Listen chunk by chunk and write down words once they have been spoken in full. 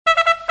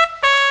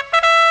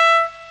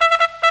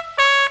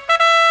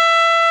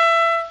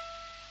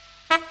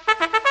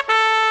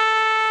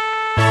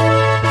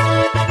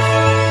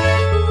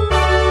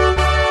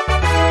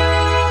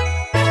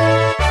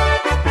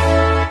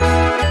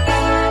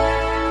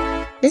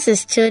This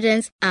is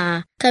Children's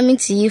Hour, coming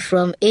to you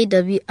from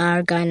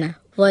AWR Ghana,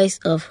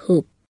 Voice of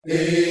Hope. AWR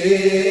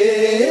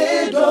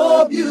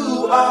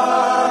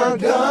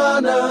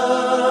Ghana,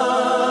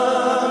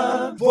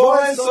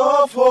 Voice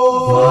of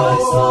Hope.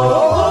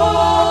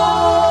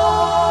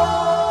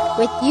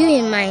 With you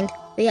in mind,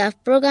 we have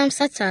programs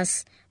such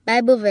as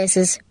Bible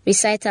verses,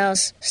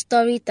 recitals,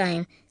 story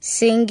time,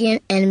 singing,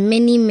 and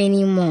many,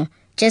 many more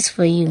just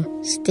for you.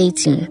 Stay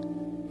tuned.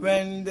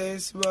 When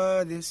this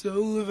world is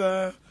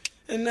over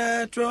and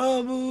our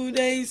troubled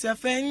days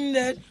have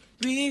ended,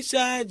 we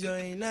shall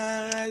join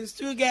us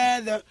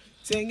together,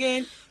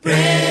 singing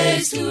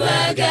praise to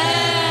our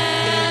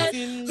God,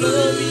 lifting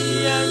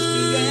glorious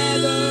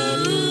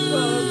together,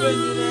 oh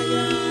praising our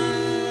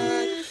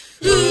God,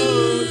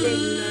 oh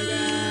praising our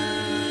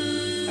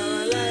God,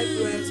 our life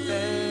was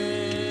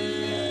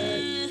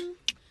spent.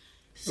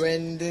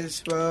 When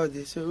this world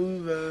is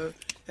over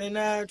and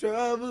our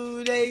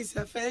troubled days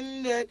have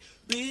ended,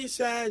 we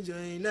shall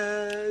join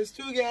us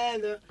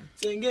together,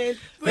 singing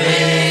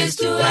praise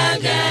to our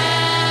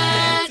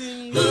God,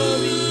 lifting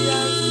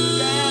glorious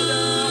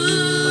together,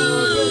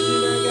 oh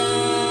praising our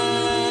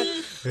God,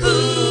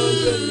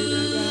 oh praising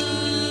our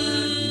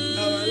God,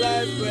 our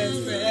life was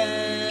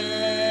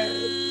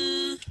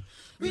spared.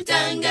 We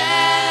thank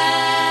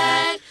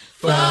God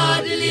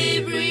for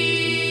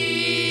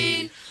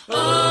delivering,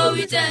 oh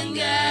we thank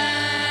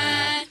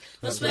God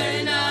for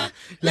sparing our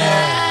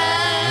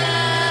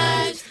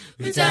lives.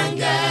 We thank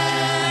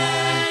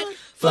God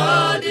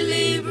for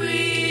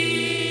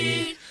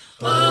delivery.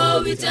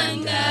 Oh, we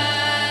thank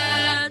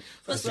God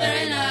for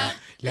sparing our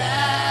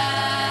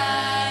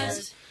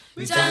lives.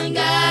 We thank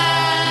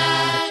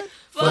God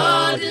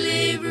for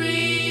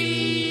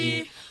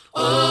delivery.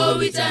 Oh,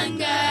 we thank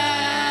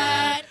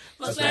God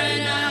for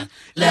sparing our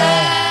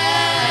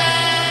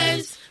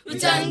lives. We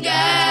thank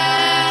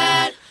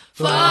God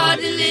for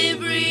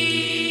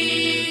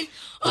delivery.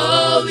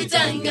 Oh, we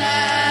thank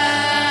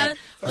God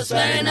for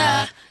sparing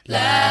our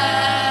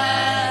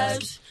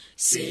lives.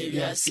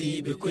 Savior,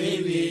 see the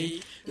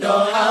query.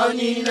 No, how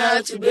ni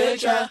not to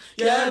betra.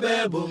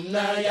 Yeah, boom,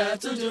 na ya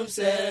to jump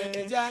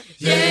say.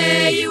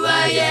 Yeah, you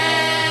are,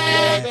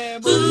 yeah.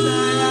 Boom,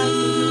 na ya to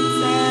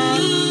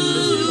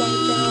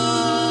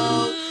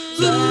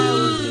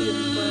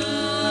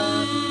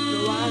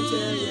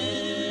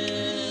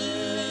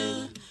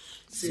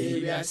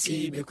Savior,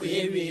 see the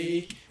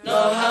query.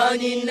 No, how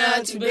ni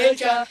not to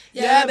betra.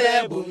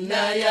 Yeah, boom,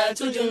 na ya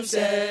to jump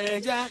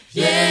say.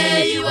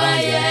 Yeah, you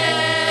are,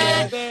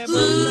 yeah. Boom,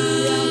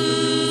 na ya to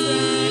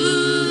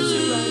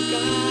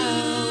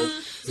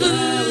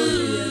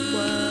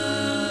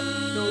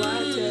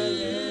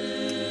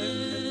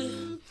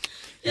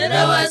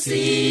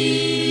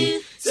Yadawasi,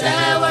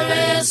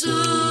 Sawaresu,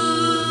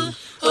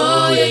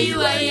 oh yeah,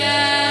 you are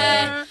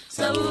yeah,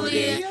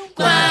 Sabuli,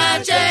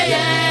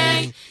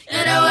 Quachayan,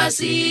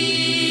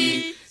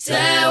 Yadawasi,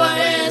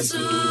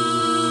 Sawaresu,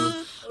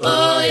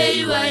 oh yeah,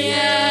 you are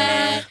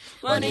yeah,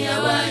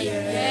 Waniawaya,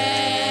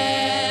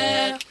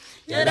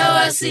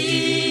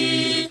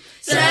 Yadawasi,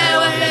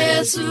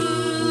 Sawaresu,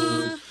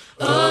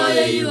 oh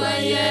yeah, you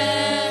are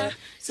yeah,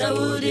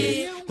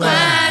 Sabuli,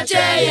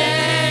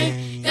 Quachayan.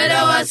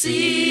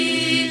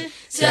 Yadawasi,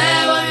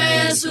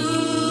 Sawaresu,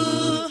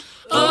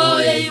 oh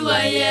yeah, you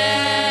are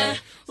yeah,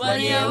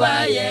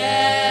 Waniawaya.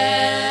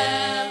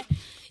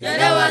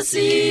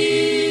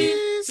 Yadawasi,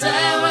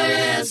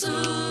 Sawaresu,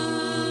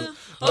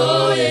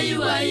 oh yeah,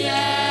 you are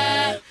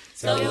yeah,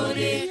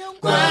 Saudi,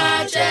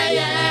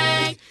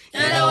 Quachayan.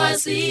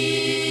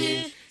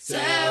 Yadawasi,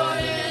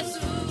 Sawaresu.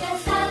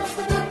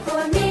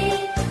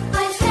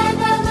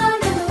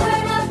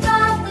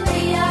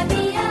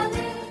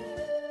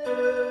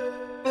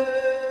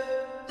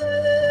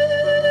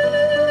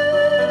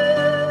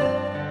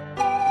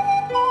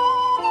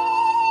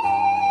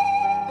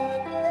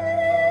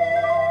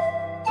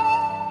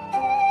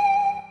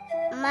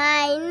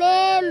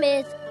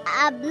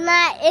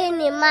 Abna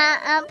Enima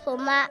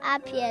Ampoma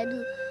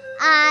Apiedu.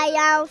 I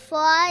am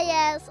 4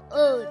 years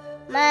old.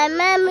 My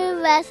memory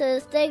verse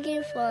is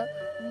taken from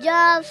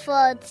John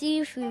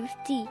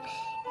 14:15.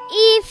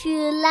 If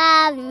you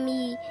love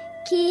me,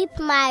 keep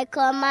my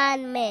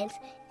commandments.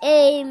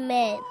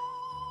 Amen.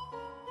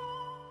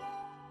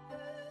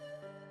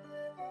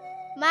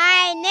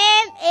 My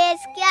name is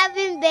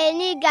Kevin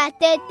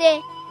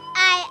Benigatete.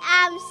 I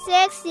am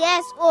 6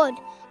 years old.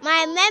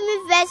 My memory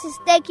verse is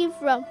taken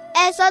from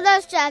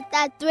Exodus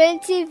chapter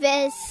 20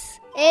 verse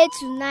 8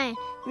 to 9.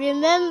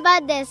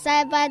 Remember the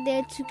Sabbath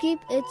day to keep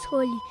it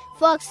holy.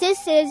 For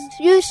 6 days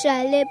you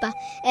shall labor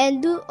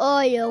and do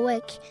all your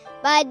work.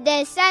 But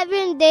the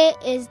 7th day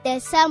is the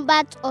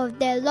Sabbath of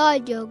the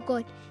Lord your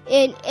God.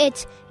 In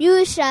it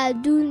you shall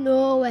do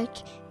no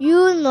work,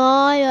 you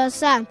nor your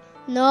son,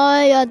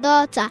 nor your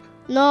daughter,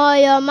 nor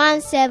your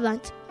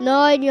manservant,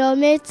 nor your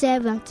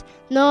maidservant,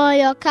 nor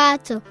your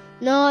cattle,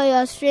 nor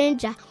your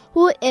stranger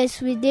who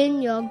is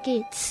within your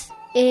gates.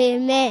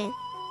 Amen.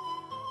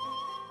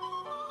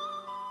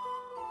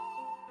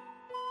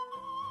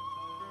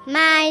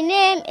 My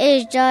name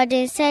is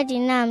Jordan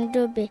Sedinam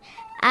Dube.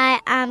 I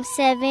am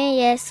 7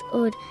 years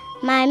old.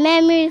 My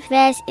memory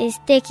verse is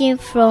taken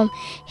from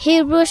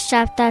Hebrews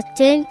chapter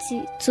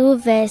 22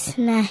 verse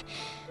 9.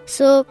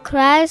 So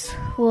Christ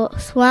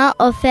was one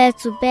offered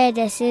to bear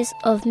the sins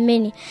of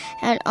many,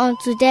 and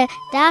unto them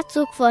that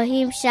took for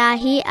him shall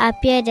he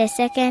appear the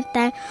second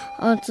time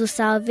unto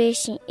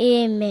salvation.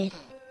 Amen.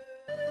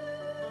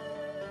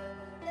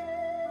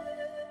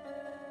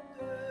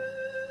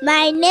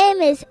 My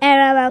name is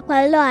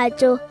Eramakwalo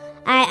Ajo.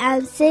 I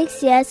am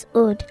 6 years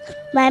old.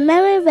 My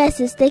memory verse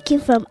is taken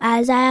from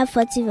Isaiah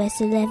 40 verse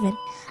 11.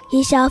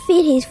 He shall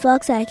feed his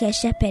flocks like a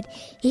shepherd.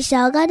 He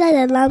shall gather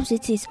the lambs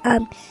with his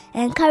arm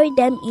and carry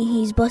them in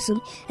his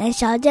bosom, and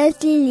shall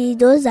gently lead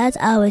those that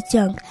are with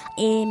young.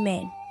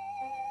 Amen.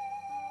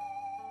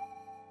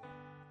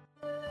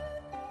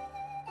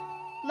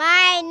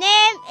 My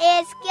name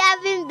is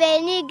Kevin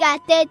Beni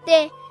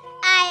Gatete.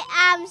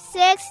 I am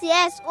 6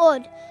 years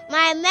old.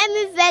 My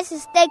memory verse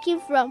is taken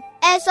from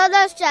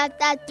Exodus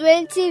chapter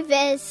 20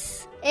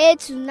 verse 8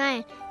 to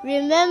 9.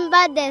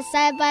 Remember the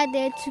Sabbath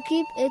day to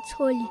keep it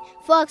holy.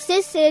 For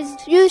 6 days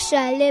you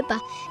shall labor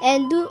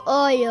and do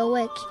all your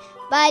work.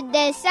 But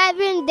the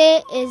 7th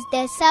day is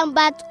the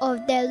Sabbath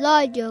of the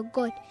Lord your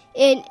God.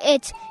 In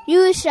it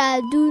you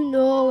shall do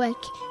no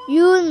work,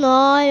 you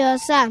nor your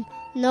son,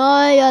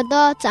 nor your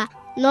daughter,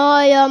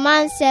 nor your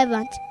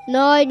manservant,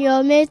 nor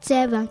your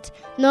maidservant,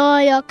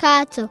 nor your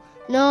cattle,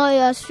 nor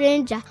your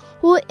stranger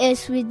who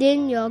is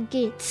within your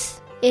gates.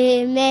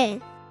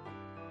 Amen.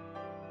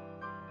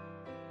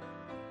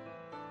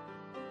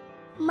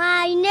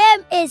 My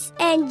name is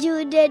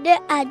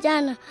Enjudede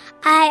Ajana.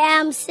 I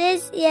am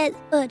 6 years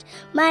old.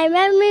 My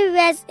memory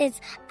verse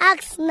is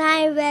Acts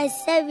 9 verse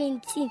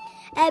 17.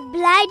 A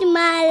blind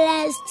man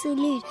learns to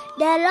lead.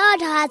 The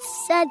Lord has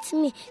sent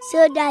me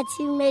so that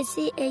he may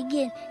see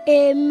again.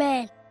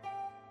 Amen.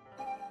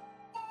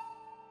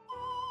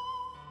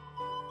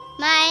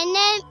 My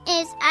name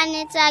is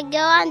Anita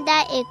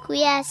Gewanda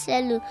Ekuya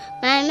Selu.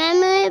 My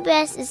memory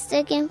verse is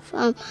taken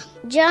from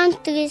John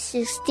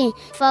 3:16.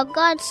 For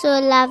God so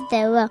loved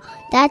the world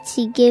that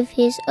he gave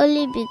his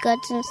only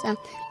begotten Son,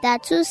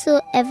 that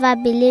whosoever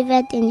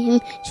believeth in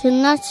him should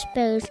not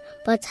perish,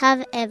 but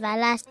have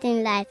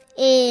everlasting life.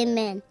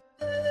 Amen.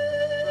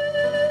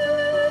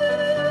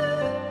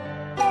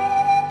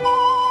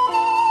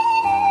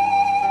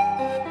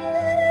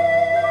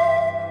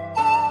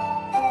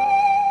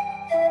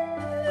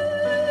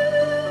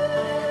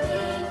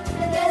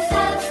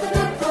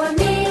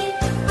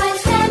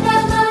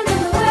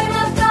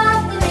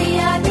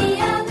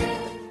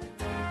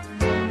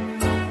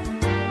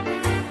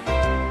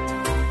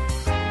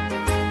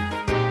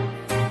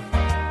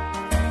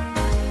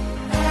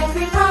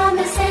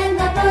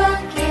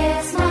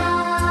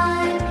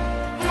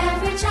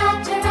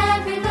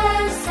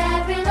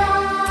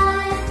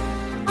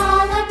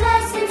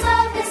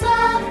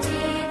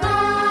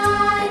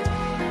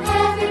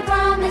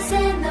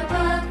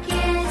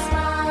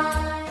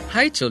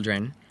 Hi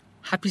children,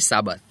 happy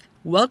Sabbath.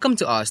 Welcome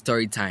to our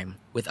story time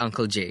with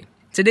Uncle Jay.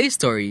 Today's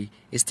story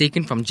is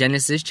taken from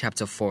Genesis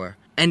chapter 4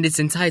 and it's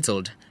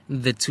entitled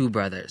The Two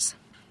Brothers.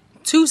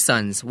 2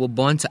 sons were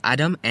born to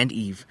Adam and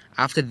Eve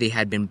after they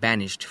had been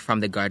banished from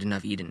the Garden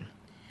of Eden.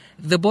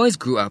 The boys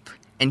grew up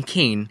and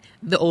Cain,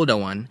 the older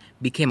one,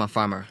 became a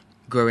farmer,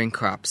 growing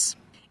crops.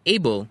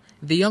 Abel,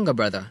 the younger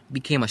brother,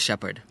 became a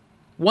shepherd.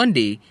 One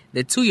day,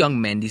 the 2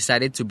 young men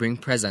decided to bring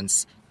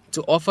presents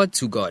to offer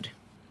to God.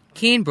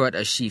 Cain brought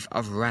a sheaf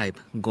of ripe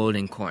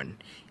golden corn,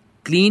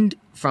 gleaned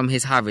from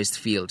his harvest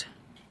field.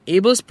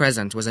 Abel's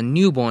present was a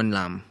newborn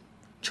lamb,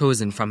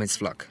 chosen from his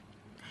flock.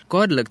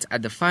 God looked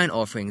at the fine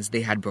offerings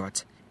they had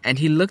brought, and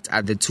he looked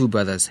at the 2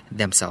 brothers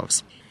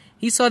themselves.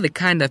 He saw the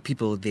kind of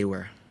people they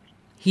were.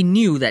 He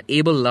knew that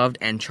Abel loved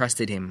and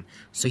trusted him,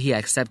 so he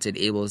accepted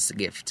Abel's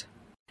gift.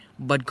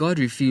 But God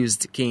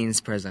refused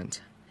Cain's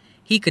present.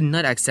 He could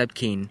not accept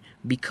Cain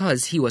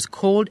because he was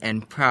cold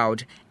and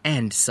proud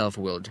and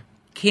self-willed.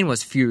 Cain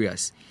was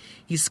furious.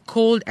 He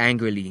scolded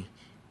angrily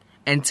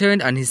and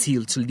turned on his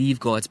heel to leave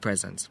God's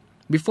presence.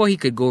 Before he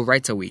could go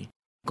right away,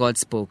 God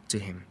spoke to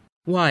him.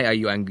 "Why are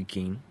you angry,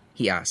 Cain?"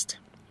 he asked.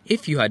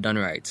 "If you had done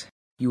right,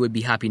 you would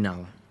be happy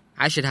now.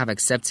 I should have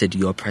accepted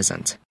your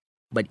present.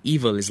 But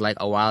evil is like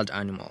a wild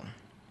animal.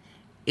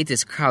 It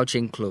is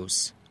crouching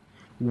close,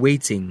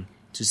 waiting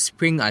to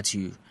spring at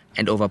you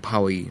and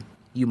overpower you.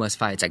 You must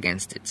fight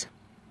against it."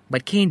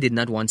 But Cain did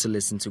not want to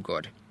listen to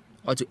God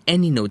or to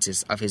any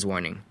notice of his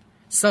warning.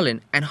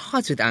 Sullen and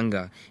hot with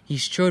anger, he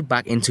strode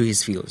back into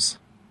his fields.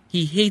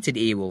 He hated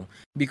Abel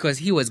because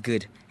he was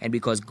good and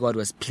because God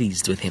was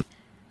pleased with him.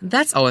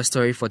 That's our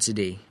story for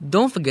today.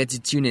 Don't forget to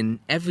tune in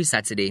every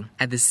Saturday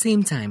at the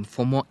same time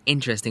for more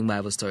interesting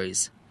Bible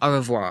stories. Au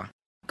revoir.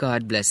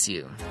 God bless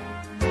you.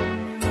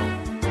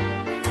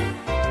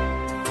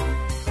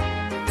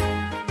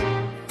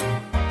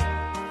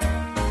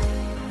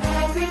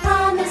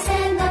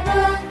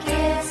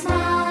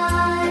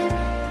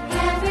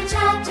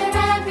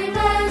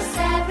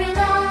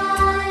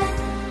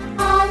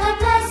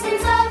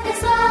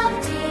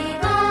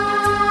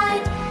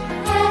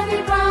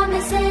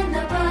 In the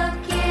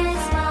book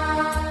is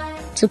mine.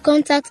 To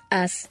contact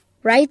us,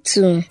 write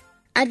to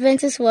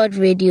Adventist World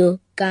Radio,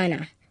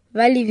 Ghana,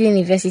 Valley View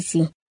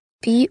University,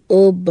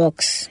 P.O.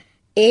 Box,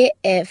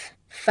 AF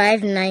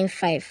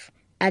 595,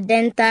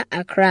 Adenta,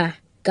 Accra,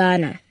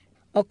 Ghana.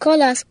 Or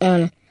call us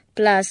on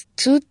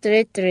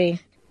 +233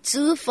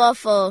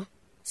 244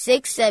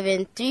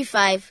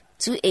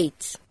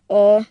 673528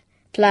 or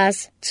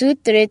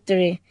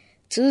 +233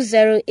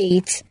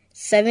 208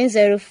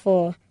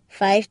 704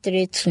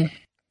 532.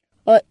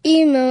 Or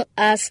email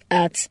us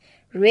at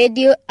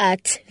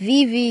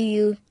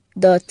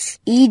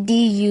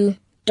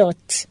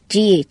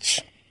radio@vvu.edu.gh.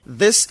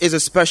 This is a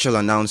special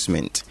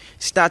announcement.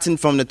 Starting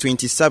from the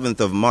 27th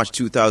of March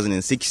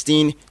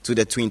 2016 to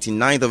the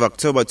 29th of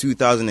October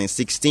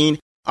 2016,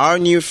 our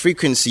new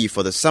frequency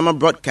for the summer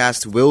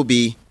broadcast will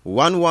be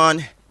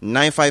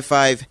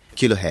 11955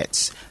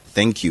 kilohertz.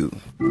 Thank you.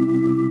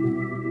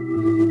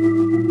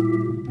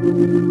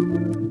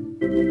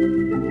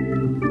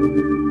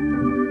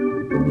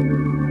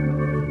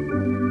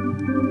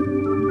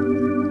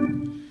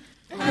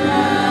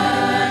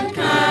 And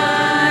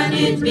can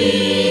it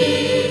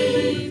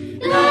be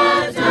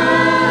that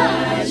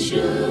I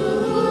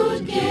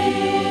should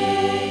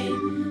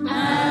gain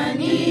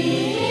an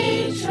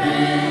interest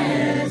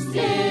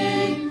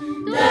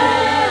in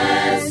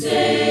the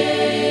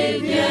Savior's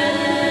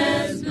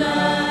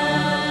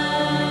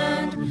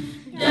blood?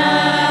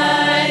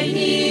 Died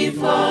he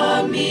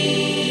for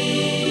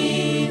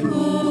me,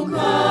 who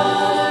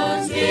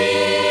calls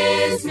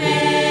his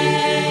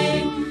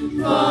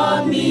name,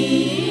 for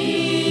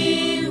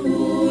me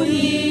who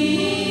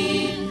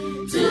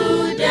he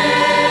to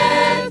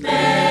death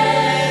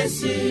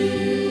pursued.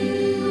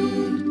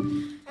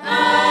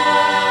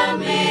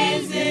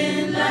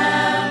 Amazing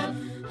love,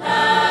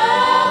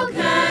 how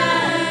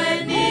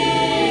can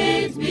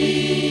it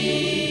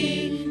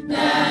be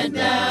that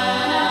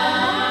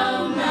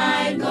thou,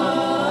 my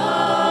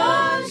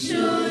God,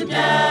 should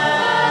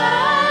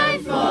die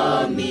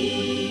for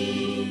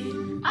me?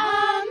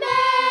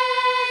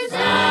 Amazing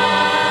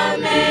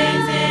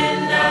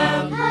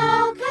love,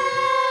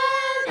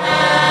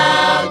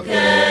 how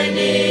can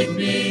it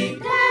be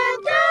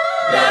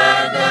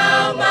that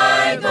thou,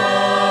 my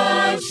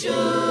God,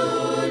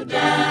 should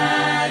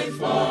die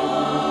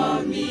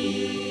for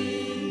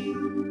me?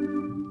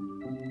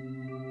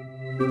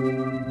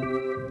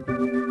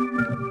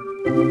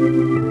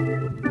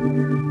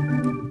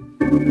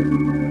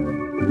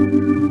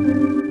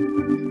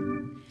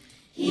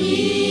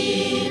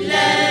 He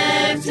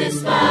left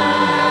his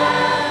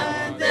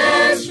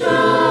Father's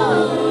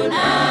throne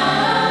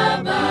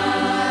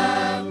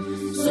above,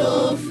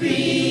 so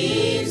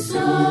free,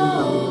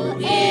 so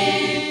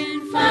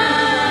infinite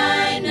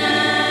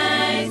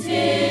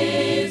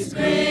his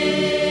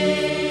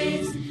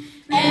grace,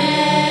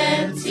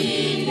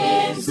 emptied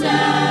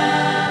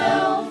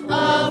himself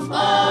of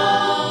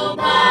all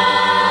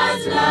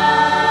past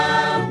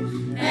love,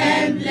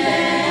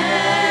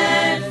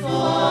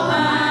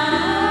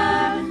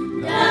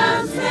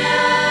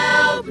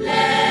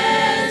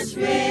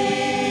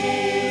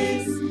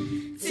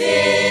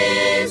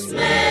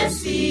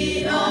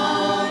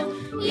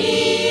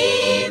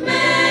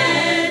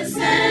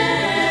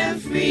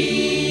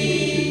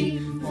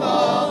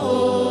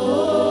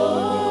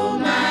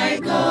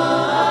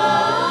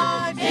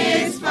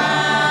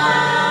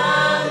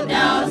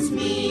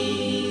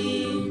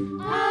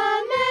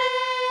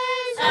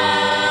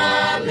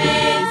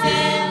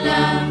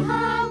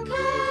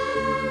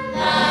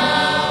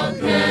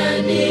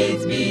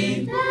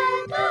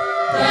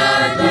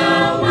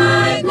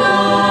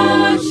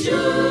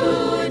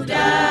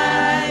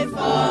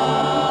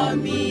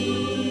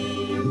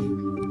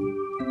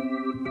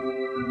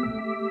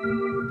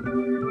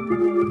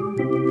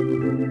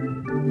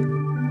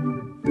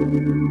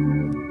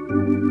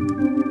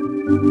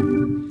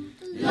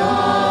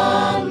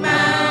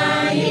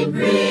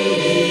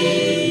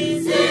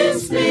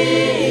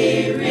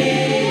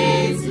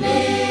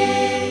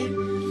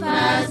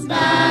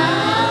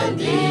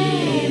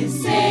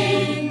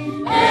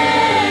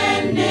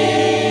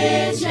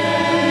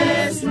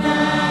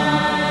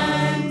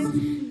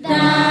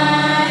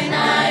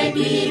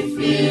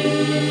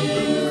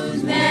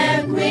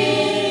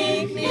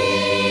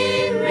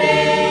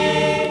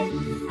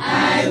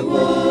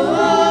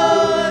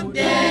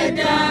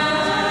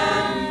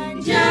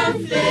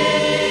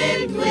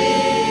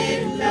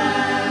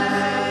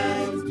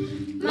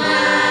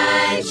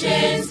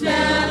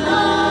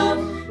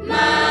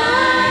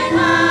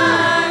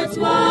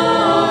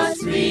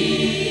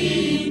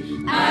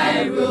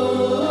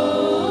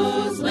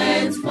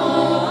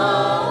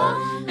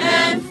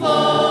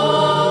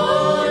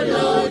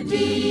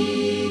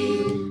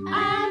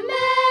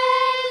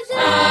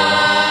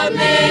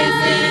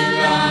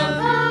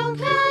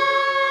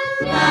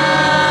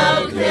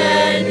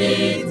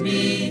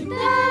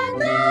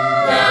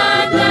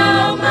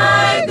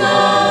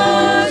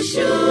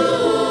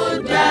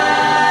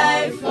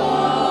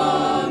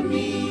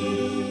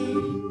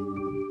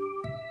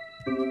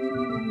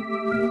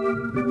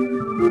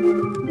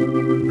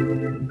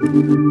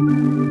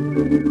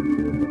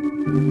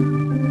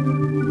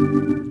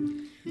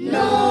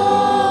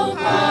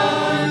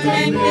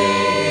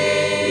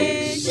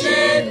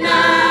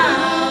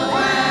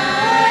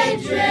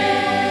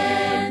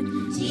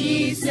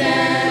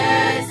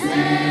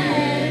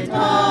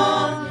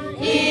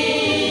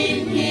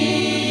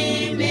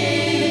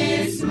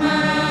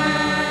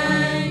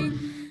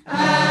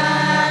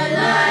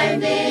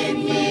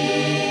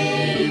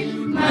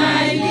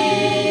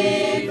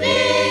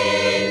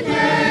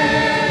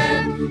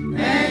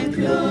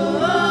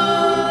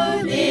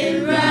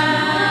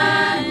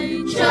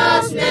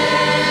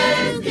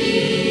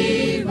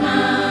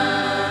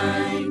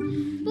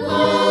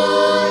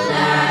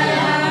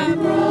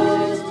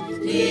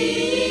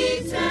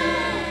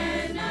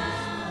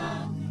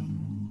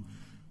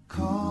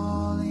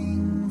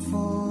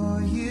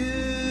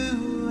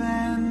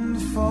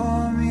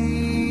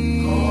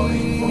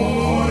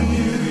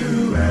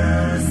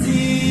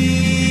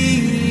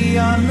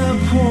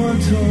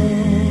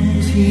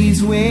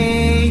 is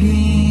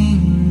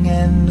waiting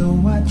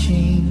and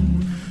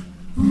watching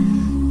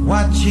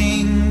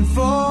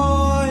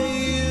for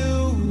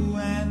you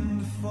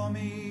and for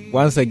me.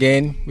 Once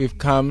again, we've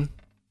come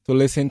to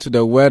listen to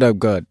the Word of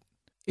God.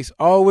 It's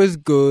always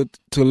good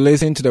to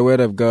listen to the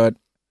Word of God,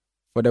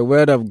 for the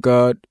Word of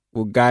God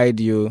will guide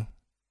you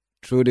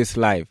through this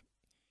life.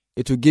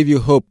 It will give you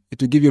hope.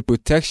 It will give you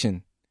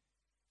protection.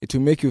 It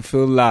will make you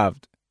feel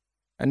loved.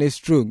 And it's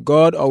true,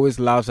 God always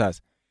loves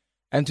us.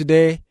 And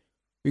today,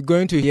 we're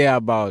going to hear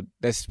about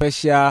the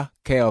special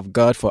care of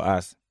God for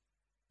us.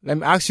 Let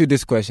me ask you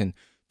this question.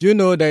 Do you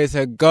know there is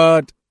a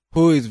God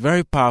who is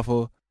very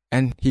powerful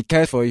and He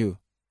cares for you?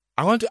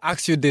 I want to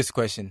ask you this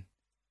question.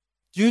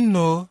 Do you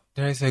know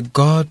there is a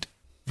God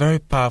very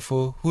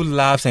powerful who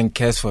loves and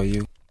cares for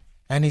you?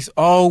 And He's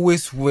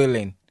always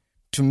willing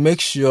to make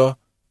sure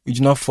you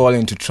do not fall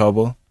into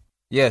trouble?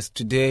 Yes,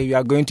 today we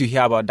are going to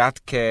hear about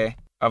that care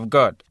of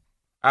God.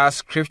 Our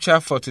scripture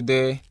for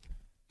today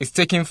is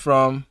taken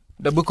from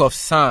the book of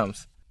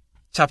Psalms,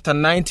 chapter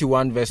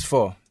 91, verse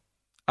 4.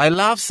 I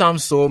love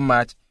Psalms so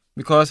much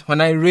because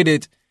when I read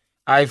it,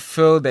 I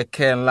feel the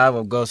care and love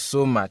of God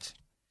so much.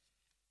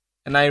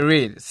 And I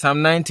read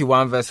Psalm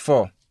 91, verse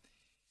 4.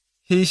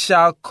 He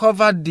shall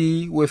cover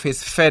thee with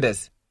his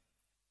feathers,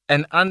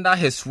 and under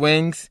his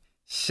wings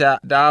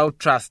shalt thou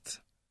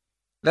trust.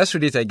 Let's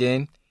read it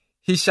again.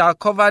 He shall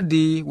cover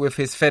thee with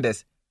his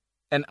feathers,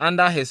 and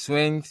under his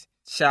wings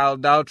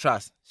shalt thou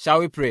trust. Shall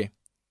we pray?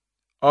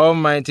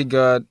 Almighty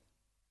God,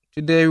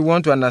 today we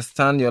want to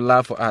understand your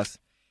love for us.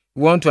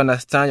 We want to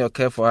understand your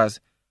care for us.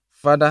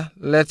 Father,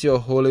 let your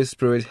Holy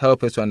Spirit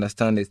help us to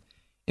understand it.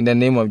 In the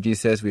name of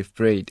Jesus we've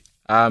prayed.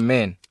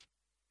 Amen.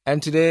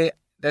 And today,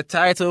 the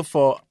title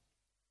for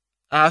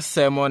our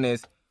sermon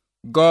is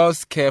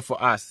God's Care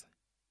for Us.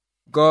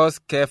 God's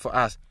care for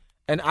us.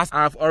 And as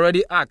I've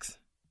already asked,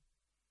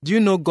 do you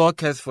know God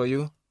cares for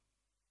you?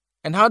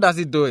 And how does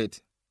He do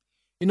it?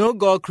 You know,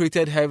 God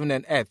created heaven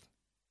and earth,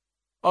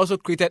 also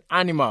created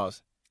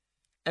animals.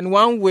 And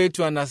one way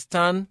to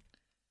understand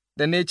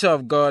the nature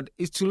of God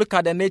is to look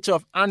at the nature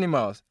of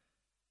animals.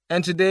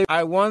 And today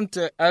I want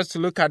us to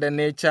look at the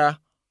nature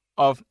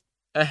of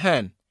a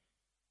hen.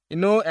 You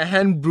know, a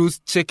hen broods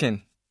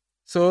chicken.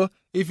 So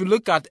if you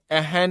look at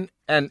a hen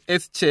and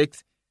its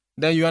chicks,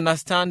 then you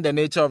understand the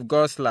nature of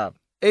God's love.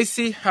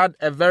 AC had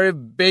a very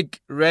big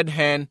red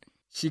hen.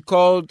 She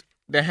called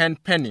the hen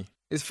Penny.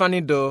 It's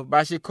funny though,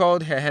 but she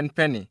called her hen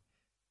Penny.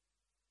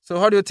 So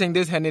how do you think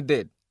this hen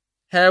did?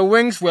 Her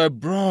wings were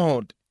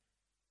broad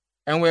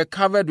and were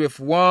covered with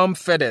warm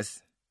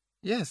feathers.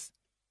 Yes,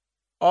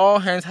 all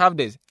hens have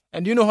this.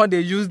 And do you know how they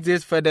use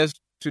these feathers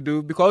to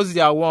do? Because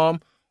they are warm,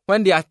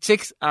 when their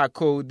chicks are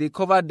cold, they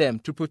cover them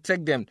to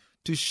protect them,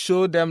 to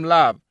show them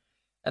love.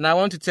 And I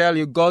want to tell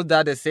you, God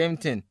did the same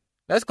thing.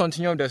 Let's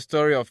continue the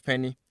story of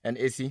Penny and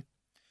AC.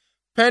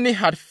 Penny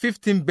had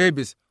 15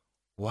 babies.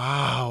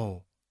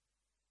 Wow.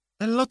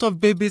 A lot of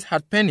babies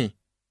had Penny.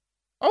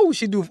 What would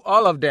she do with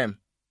all of them?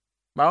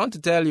 But I want to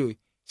tell you,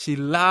 she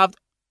loved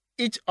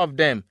each of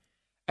them.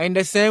 And in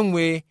the same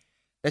way,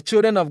 the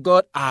children of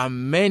God are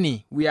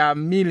many. We are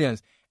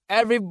millions.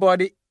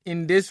 Everybody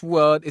in this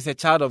world is a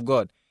child of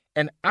God.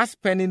 And as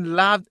Penny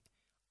loved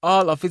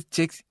all of his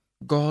chicks,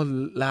 God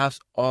loves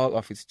all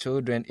of his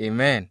children.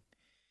 Amen.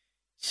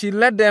 She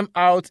led them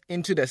out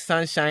into the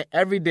sunshine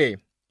every day,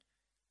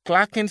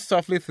 clucking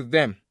softly to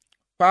them,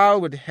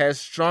 while with her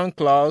strong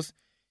claws,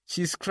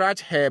 she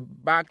scratched her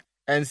back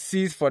and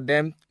seized for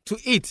them to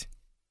eat.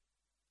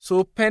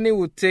 So Penny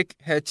would take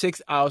her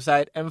chicks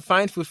outside and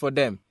find food for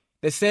them.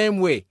 The same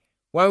way,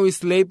 when we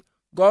sleep,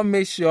 God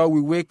makes sure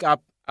we wake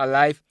up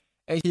alive,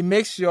 and He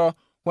makes sure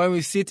when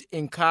we sit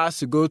in cars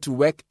to go to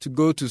work, to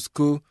go to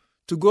school,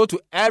 to go to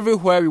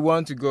everywhere we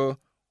want to go,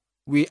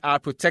 we are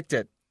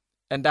protected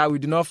and that we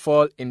do not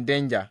fall in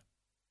danger.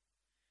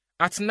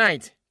 At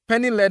night,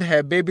 Penny led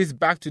her babies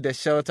back to the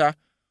shelter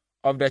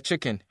of the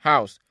chicken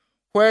house,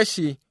 where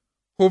she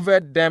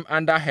hovered them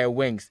under her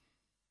wings,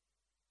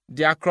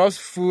 their crops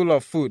full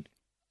of food.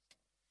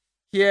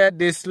 Here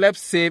they slept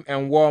safe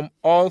and warm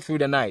all through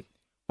the night.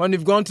 When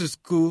you've gone to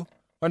school,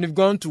 when you've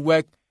gone to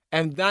work,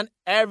 and done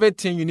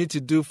everything you need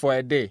to do for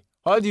a day,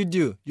 what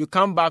do? You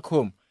come back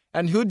home.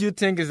 And who do you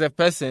think is the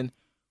person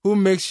who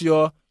makes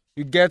sure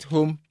you get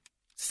home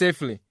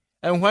safely?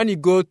 And when you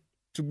go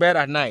to bed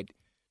at night,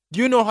 do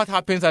you know what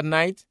happens at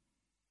night?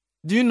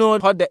 Do you know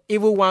what the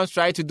evil ones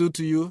try to do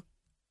to you?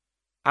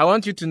 I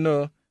want you to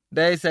know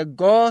there is a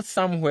God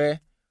somewhere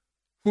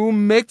who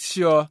makes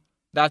sure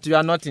that you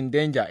are not in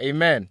danger.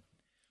 Amen.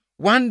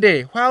 One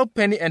day, while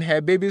Penny and her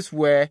babies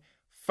were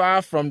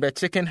far from the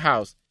chicken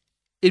house,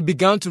 it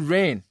began to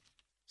rain.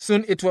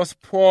 Soon it was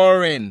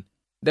pouring.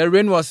 The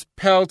rain was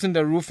pelting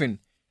the roofing,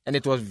 and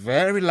it was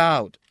very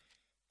loud.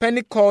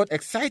 Penny called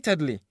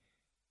excitedly,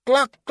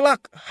 "Cluck,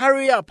 cluck,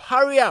 hurry up,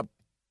 hurry up."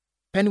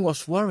 Penny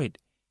was worried.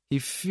 He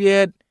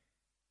feared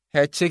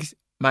her chicks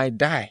might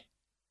die.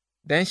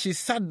 Then she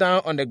sat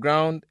down on the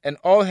ground, and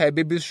all her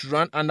babies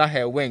ran under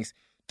her wings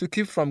to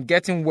keep from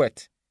getting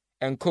wet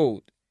and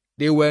cold.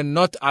 They were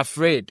not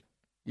afraid.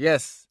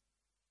 Yes.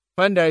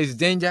 when there is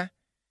danger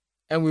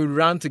and we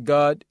run to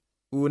God,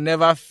 we will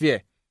never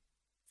fear.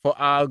 For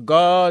our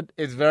God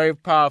is very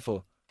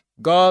powerful.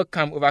 God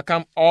can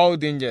overcome all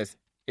dangers.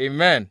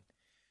 Amen.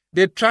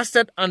 They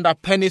trusted under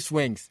Penny's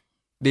wings.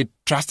 They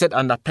trusted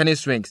under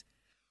Penny's wings.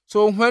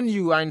 So when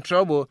you are in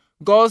trouble,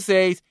 God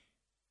says,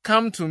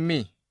 come to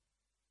me.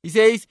 He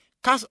says,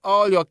 cast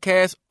all your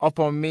cares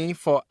upon me,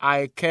 for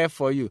I care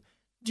for you.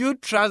 Do you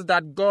trust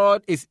that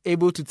God is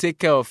able to take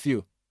care of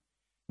you?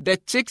 The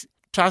chicks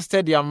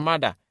trusted their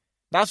mother.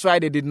 That's why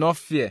they did not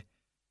fear.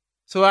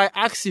 So I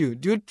ask you,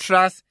 do you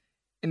trust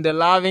in the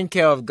loving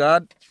care of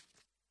God?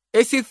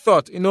 AC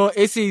thought,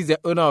 AC is the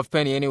owner of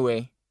Penny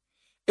anyway.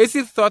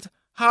 AC thought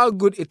how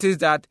good it is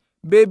that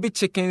baby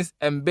chickens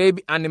and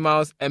baby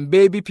animals and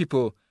baby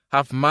people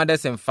have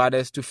mothers and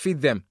fathers to feed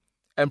them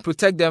and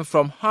protect them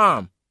from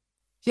harm.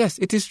 Yes,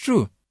 it is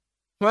true.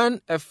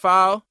 When a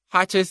fowl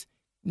hatches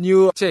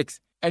new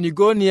chicks and you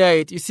go near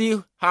it, you see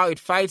how it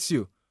fights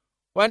you.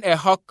 When a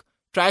hawk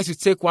tries to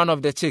take one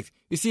of the chicks,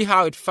 you see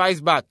how it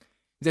fights back.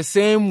 The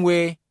same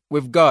way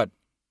with God.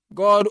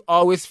 God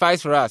always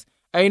fights for us.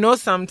 And you know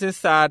something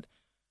sad?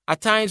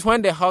 At times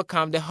when the hawk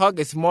comes, the hawk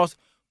is more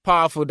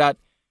powerful that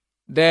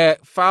the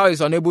fowl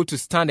is unable to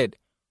stand it.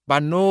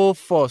 But no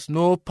force,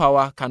 no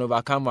power can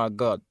overcome our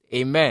God.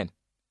 Amen.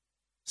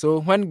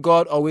 So when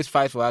God always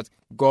fights for us,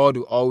 God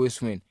will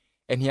always win.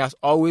 And he has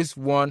always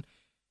won,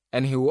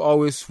 and he will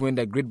always win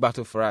the great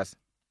battle for us.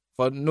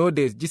 For know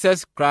this,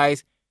 Jesus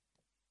Christ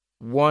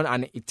won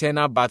an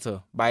eternal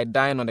battle by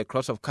dying on the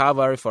cross of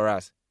Calvary for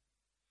us.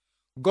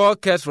 God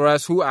cares for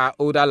us who are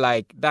older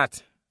like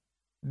that.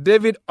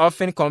 David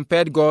often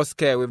compared God's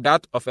care with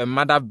that of a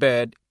mother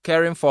bird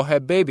caring for her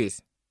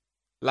babies,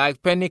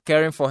 like Penny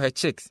caring for her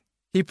chicks.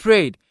 He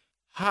prayed,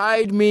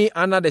 hide me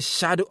under the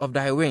shadow of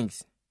thy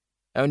wings.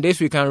 And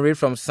this we can read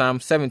from Psalm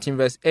 17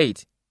 verse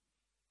 8.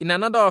 In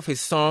another of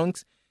his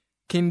songs,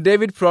 King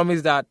David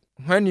promised that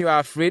when you are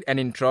afraid and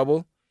in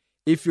trouble,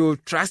 if you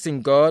trust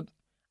in God,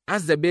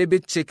 as the baby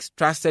chicks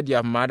trusted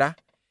your mother,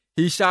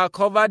 he shall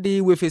cover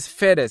thee with his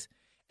feathers,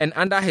 and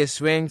under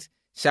his wings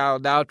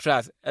shalt thou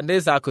trust. And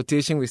this is our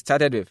quotation we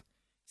started with. It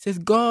says,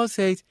 God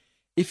says,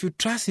 if you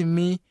trust in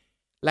me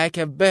like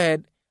a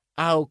bird,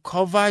 I'll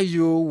cover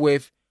you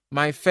with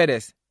my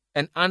feathers,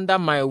 and under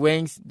my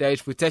wings there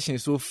is protection,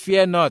 so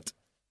fear not.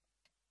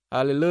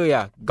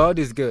 Hallelujah. God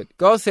is good.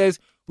 God says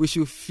we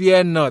should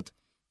fear not.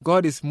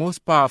 God is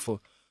most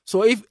powerful.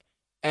 So if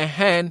a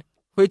hen,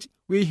 which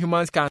we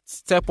humans can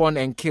step on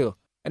and kill,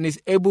 and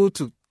is able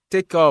to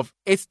take care of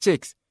its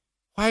chicks,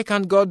 why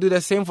can't God do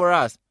the same for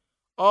us?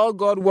 All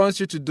God wants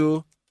you to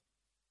do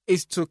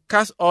is to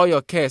cast all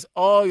your cares,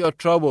 all your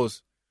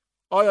troubles,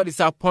 all your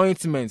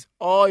disappointments,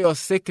 all your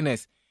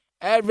sickness,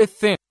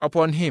 everything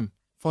upon him,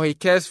 for he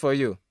cares for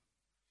you.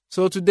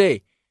 So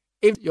today,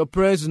 if your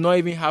parents do not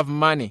even have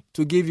money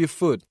to give you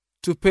food,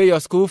 to pay your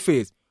school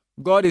fees,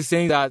 God is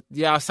saying that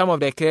there are some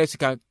of the cares you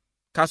can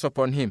cast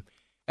upon him,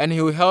 and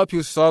he will help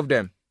you solve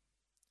them.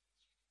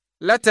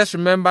 Let us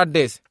remember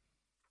this.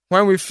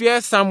 When we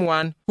fear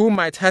someone who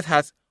might hurt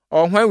us,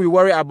 or when we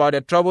worry about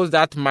the troubles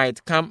that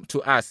might come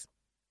to us,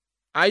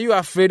 are you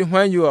afraid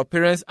when your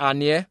parents are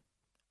near?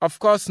 Of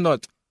course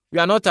not. We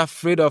are not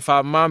afraid of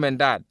our mom and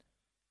dad.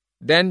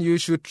 Then you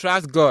should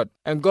trust God,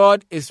 and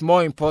God is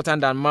more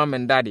important than mom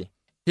and daddy.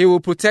 He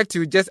will protect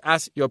you just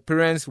as your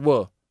parents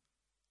will,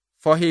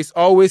 for he is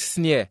always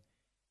near,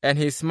 and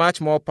he is much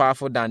more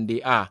powerful than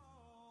they are.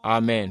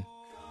 Amen.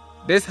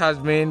 This has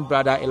been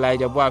Brother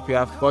Elijah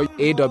Boapia for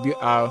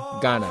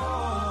AWR Ghana.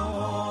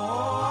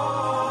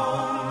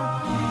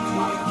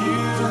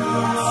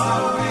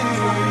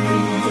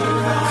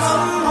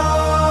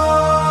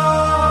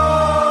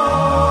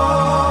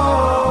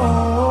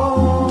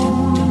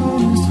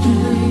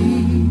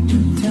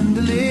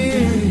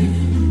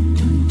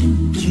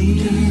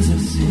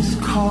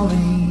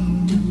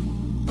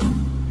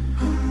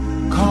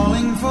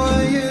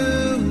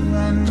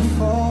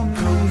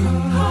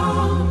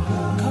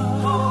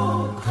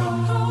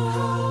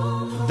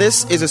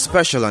 This is a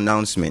special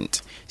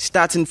announcement.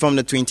 Starting from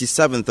the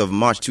 27th of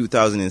March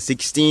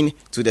 2016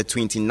 to the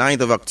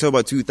 29th of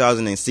October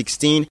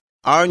 2016,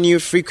 our new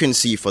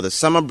frequency for the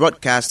summer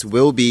broadcast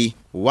will be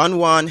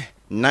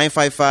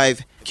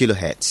 11955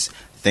 kilohertz.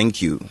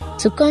 Thank you.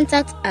 To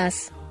contact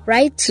us,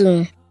 write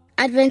to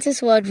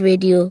Adventist World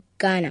Radio,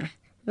 Ghana,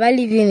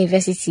 Valley View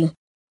University,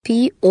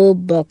 P.O.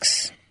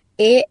 Box,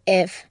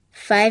 AF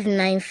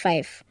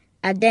 595,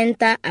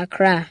 Adenta,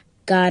 Accra,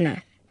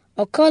 Ghana.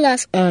 Or call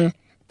us on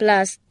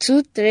plus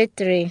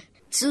 233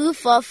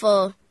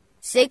 244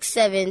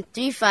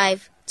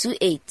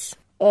 673528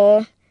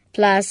 or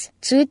plus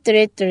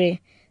 233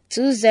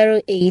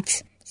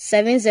 208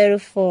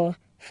 704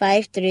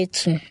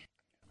 532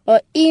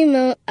 or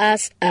email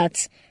us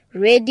at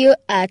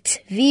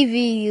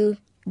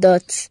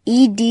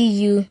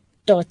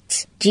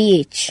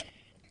radio@vvu.edu.gh.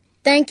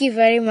 Thank you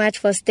very much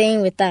for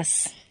staying with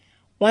us.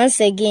 Once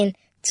again,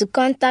 to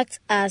contact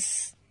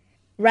us,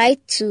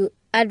 write to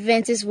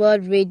Adventist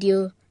World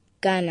Radio,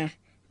 Ghana,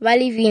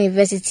 Valley View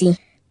University,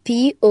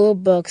 P.O.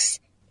 Box,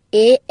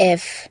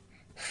 AF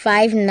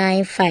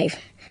 595,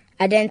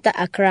 Adenta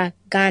Accra,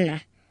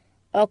 Ghana.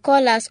 Or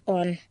call us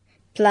on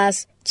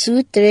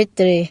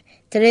 +233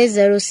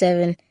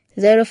 307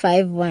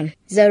 051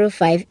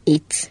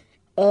 058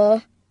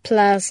 or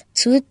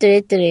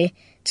 +233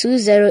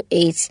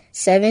 208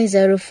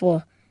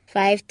 704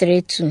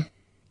 532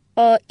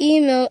 or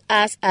email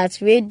us at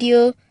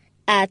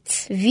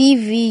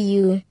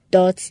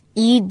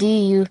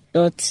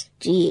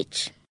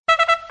radio@vvu.edu.gh.